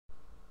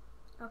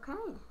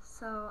Okay,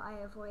 so I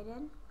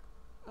avoided,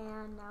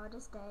 and now it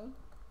is day.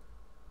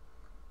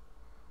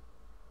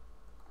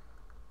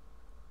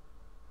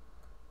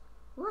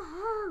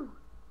 Woohoo!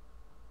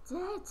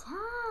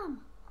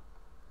 Daytime!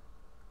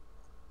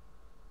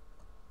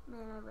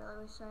 Man, I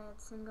really wish I had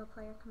single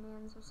player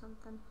commands or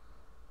something.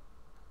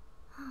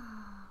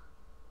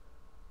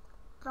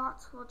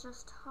 Thoughts will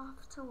just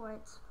have to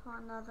wait for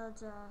another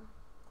day.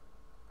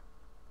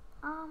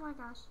 Oh my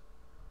gosh.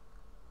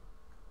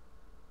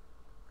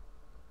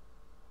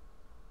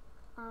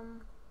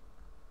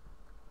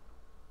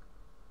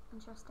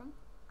 Interesting.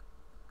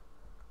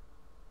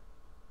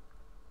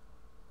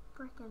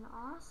 Freaking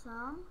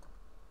awesome.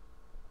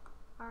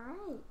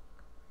 Alright.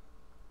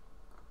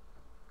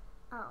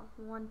 Oh,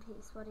 One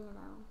Piece, what do you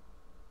know?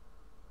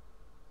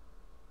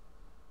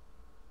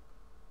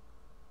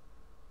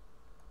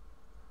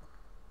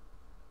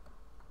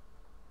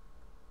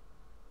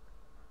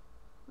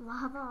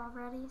 Lava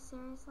already?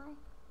 Seriously?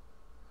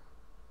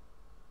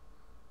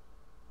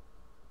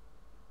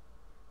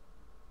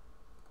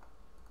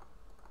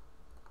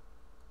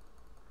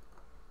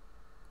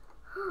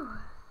 Whew,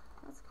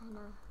 that's kind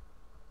of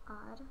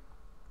odd.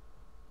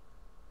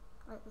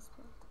 Light this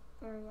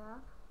area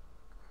up.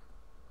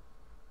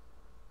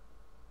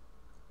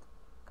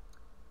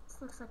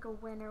 This looks like a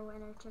winner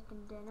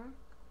chicken dinner.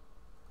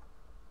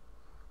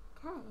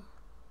 Okay.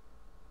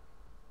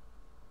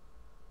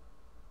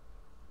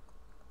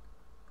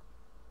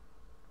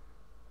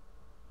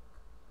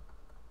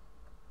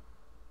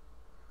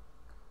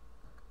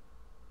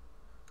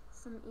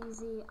 Some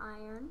easy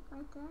iron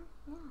right there.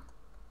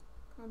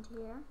 Yeah. And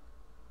here.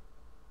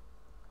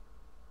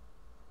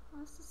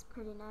 Well, this is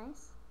pretty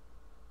nice.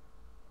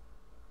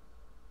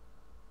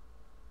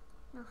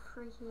 No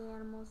freaky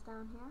animals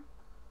down here.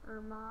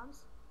 Or mobs.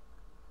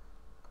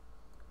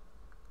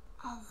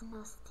 As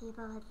most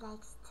people would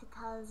like to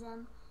call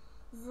them,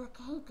 the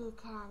creepy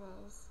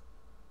crawlers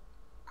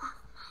of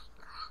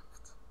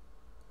Minecraft.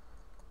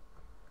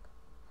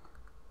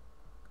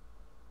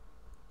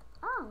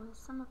 Oh, there's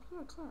some up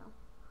here too.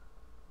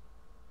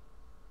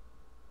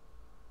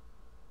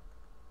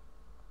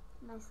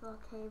 Nice little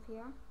cave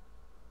here.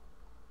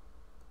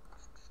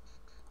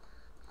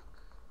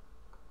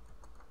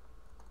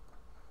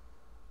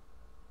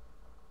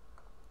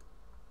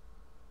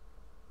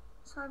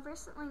 So I've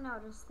recently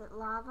noticed that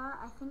lava,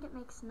 I think it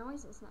makes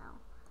noises now.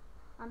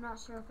 I'm not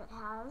sure if it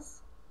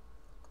has,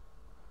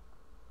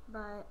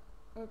 but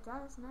it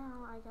does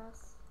now, I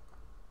guess,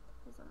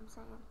 is what I'm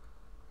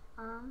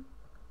saying.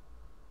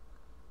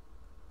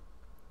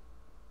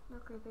 No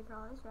creepy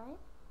crawlies, right?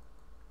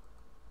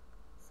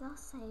 It's all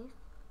safe.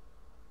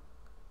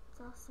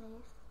 It's all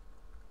safe.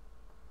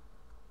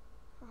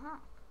 The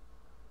heck?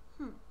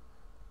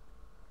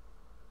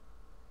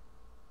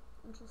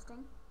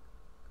 Interesting.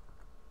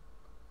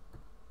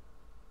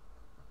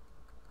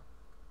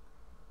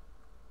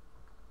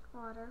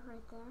 Water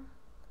right there.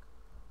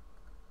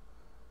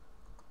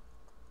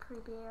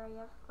 Creepy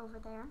area over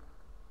there.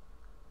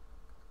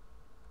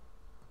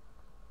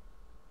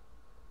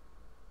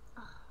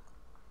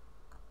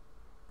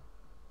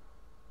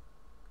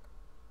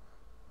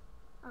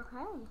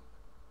 Okay.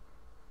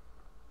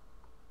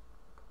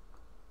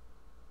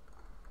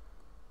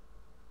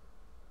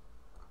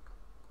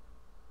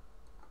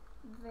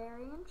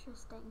 Very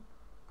interesting.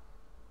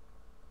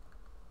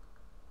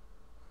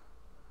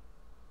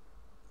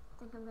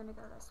 I think I'm gonna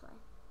go this way.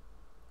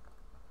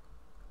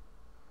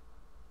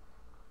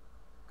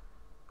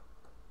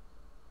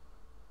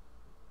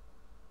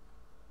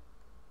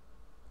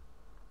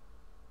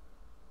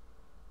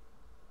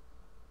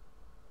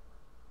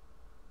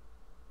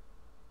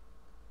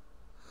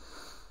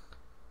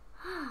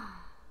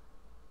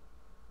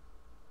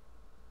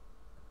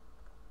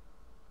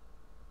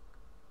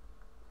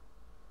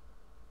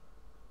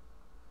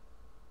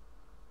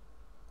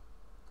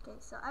 Okay,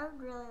 so I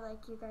would really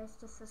like you guys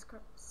to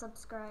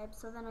subscribe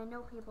so then I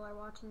know people are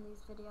watching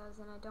these videos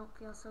and I don't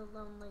feel so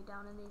lonely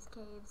down in these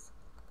caves,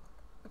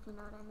 if you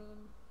know what I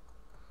mean.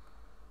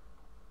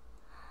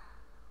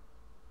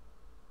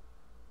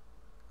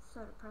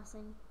 So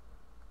depressing,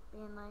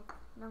 being like,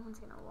 no one's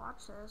gonna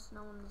watch this,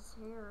 no one's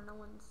here, no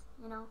one's,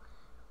 you know.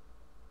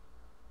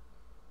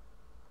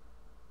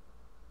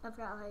 I've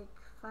got like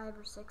 5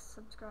 or 6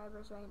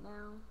 subscribers right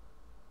now.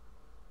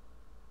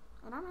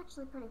 And I'm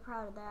actually pretty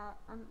proud of that.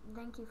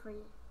 Thank you for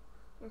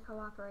your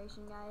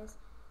cooperation, guys.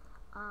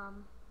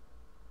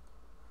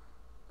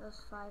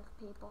 Those 5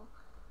 people.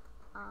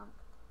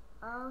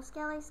 Oh,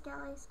 Skelly.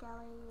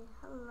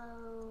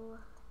 Hello,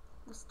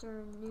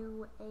 Mr.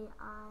 New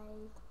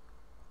AI.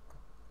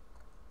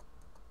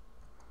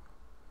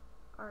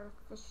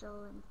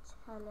 Artificial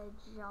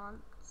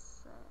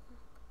intelligence.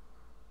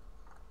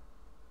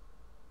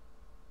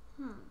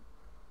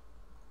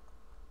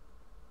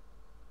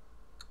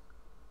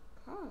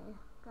 Okay,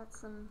 got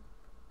some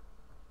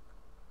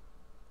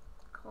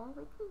coal.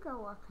 We can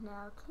go up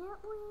now,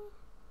 can't we?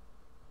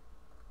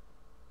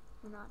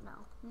 Or not,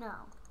 no.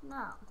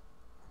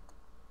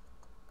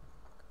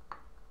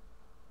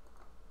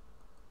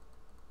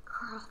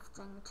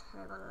 Crafting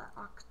table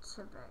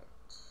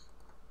activate.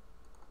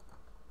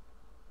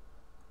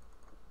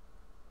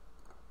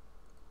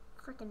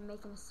 freaking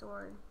making a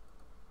sword.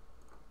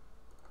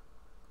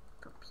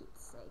 For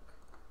Pete's sake.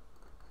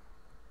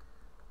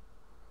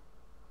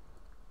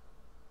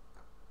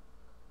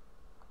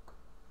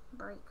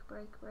 Break.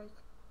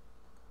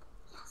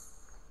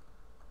 Yes!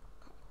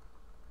 Okay.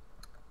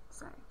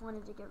 Sorry,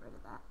 wanted to get rid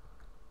of that.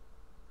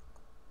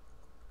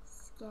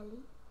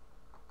 Skelly,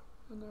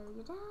 I know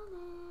you're down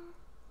there.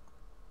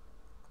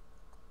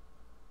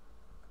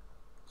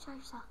 Show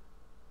yourself.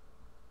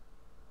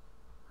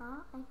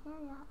 Oh, I hear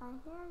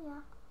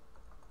ya.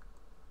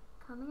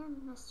 Come here,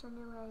 Mr.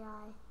 New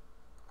AI.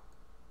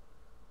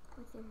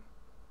 With your...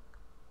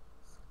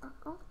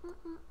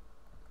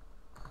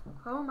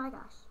 Oh my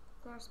gosh.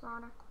 There,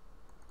 spawner.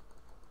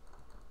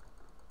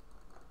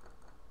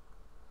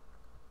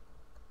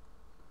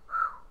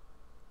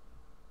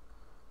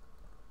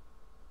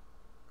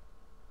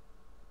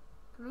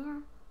 Come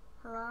here.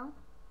 Hello?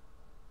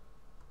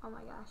 Oh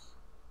my gosh.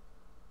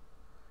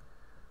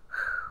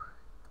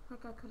 That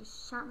guy could have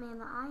shot me in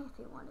the eye if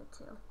he wanted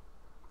to.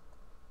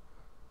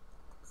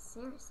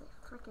 Seriously,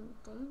 freaking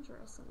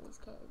dangerous in these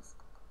caves.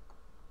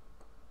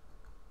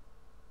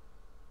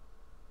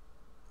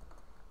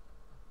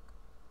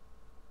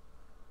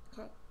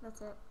 Okay,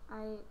 that's it.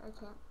 I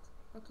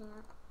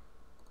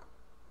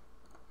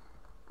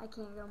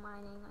can't go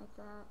mining like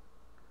that.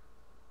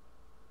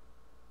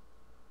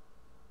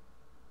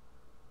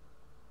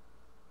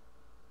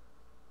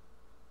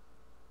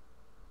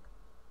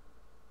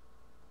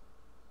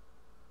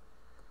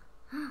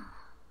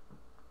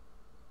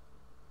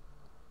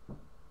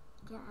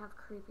 Can't have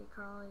creepy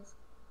crawlies.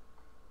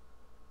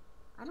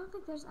 I don't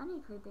think there's any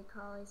creepy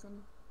crawlies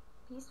in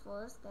Peaceful,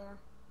 is there?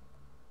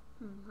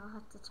 I'll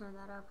have to turn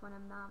that up when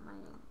I'm not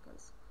mining,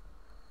 because...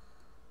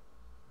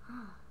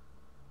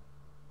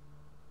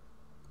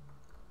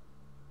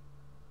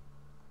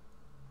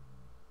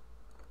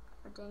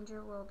 Our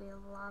danger will be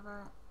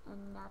lava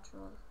and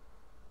natural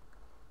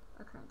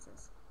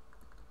occurrences.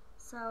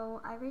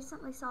 So, I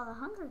recently saw The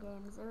Hunger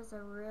Games. It was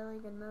a really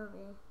good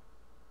movie.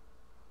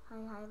 I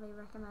highly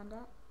recommend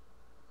it.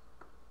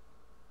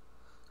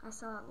 I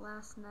saw it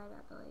last night,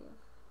 I believe.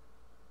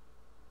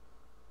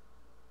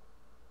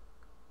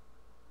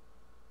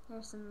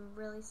 There's some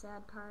really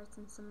sad parts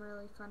and some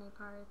really funny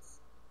parts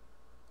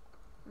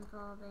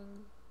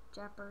involving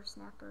japper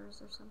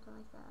snappers or something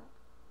like that.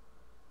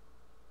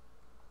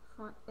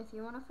 If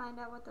you want to find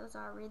out what those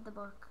are, read the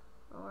book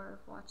or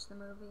watch the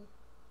movie.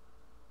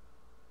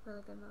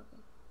 Really good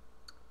movie.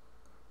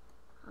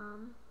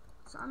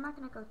 So I'm not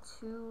going to go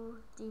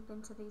too deep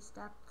into these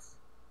depths.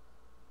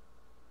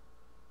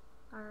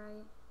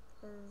 Alright,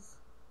 because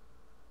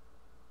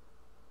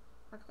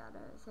I've got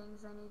other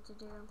things I need to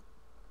do.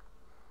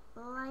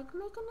 Like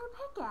make a new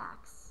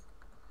pickaxe.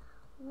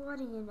 What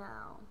do you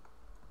know?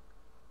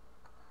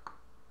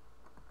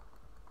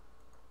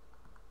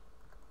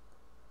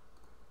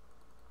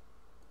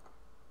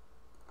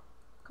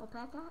 Coal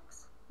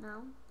pickaxe?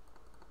 No.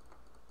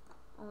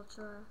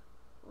 Ultra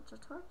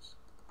torch?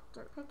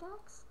 Dirt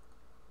pickaxe?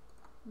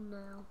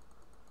 No.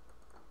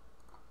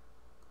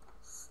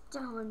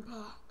 Stone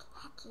pick.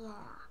 Heck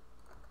yeah.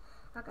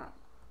 Okay.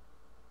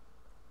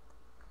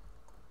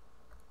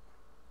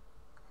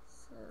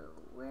 So,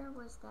 where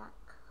was that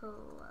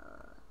coal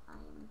I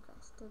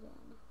invested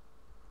in?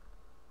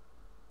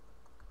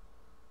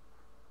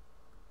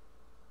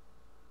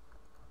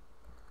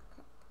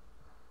 Okay.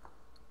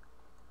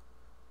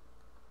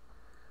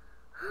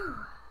 Whew.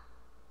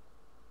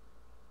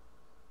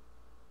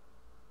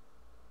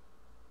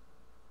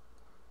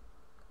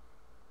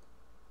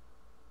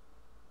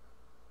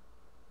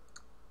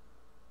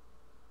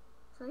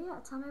 So yeah,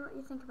 tell me what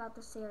you think about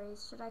the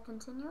series. Should I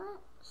continue it?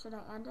 Should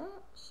I end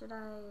it? Should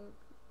I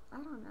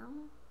don't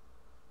know.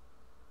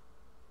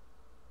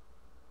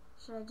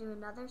 Should I do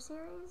another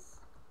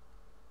series?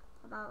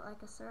 About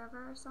like a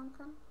server or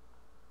something?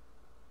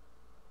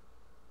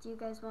 Do you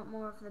guys want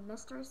more of the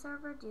mystery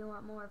server? Do you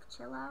want more of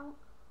chill out?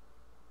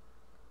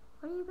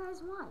 What do you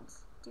guys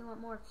want? Do you want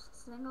more of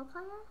single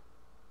player?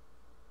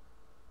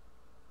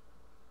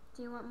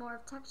 Do you want more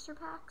of texture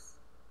packs?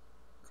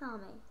 Tell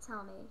me.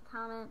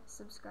 Comment,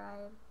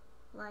 subscribe,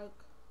 like,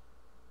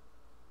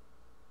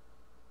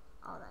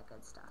 all that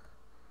good stuff.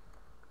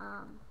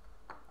 I'm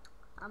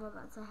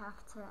about to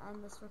have to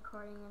end this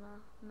recording in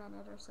a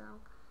minute or so.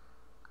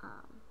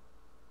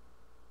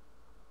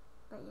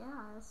 But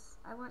yeah,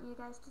 I want you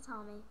guys to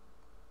tell me,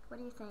 what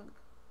do you think?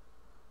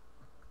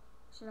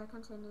 Should I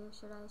continue?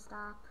 Should I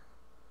stop?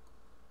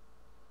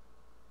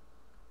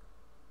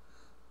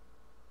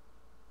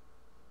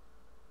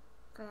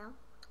 Fail?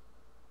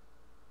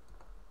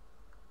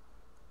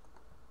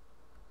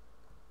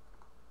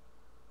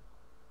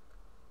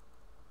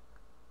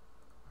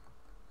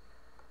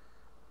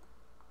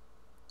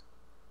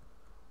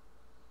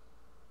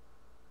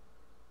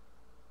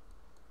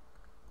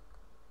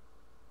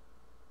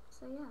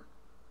 So yeah,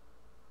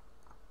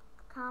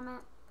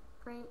 comment,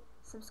 rate,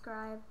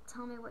 subscribe,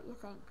 tell me what you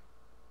think.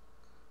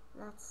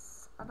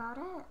 That's about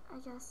it, I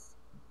guess.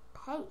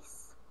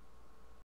 Peace.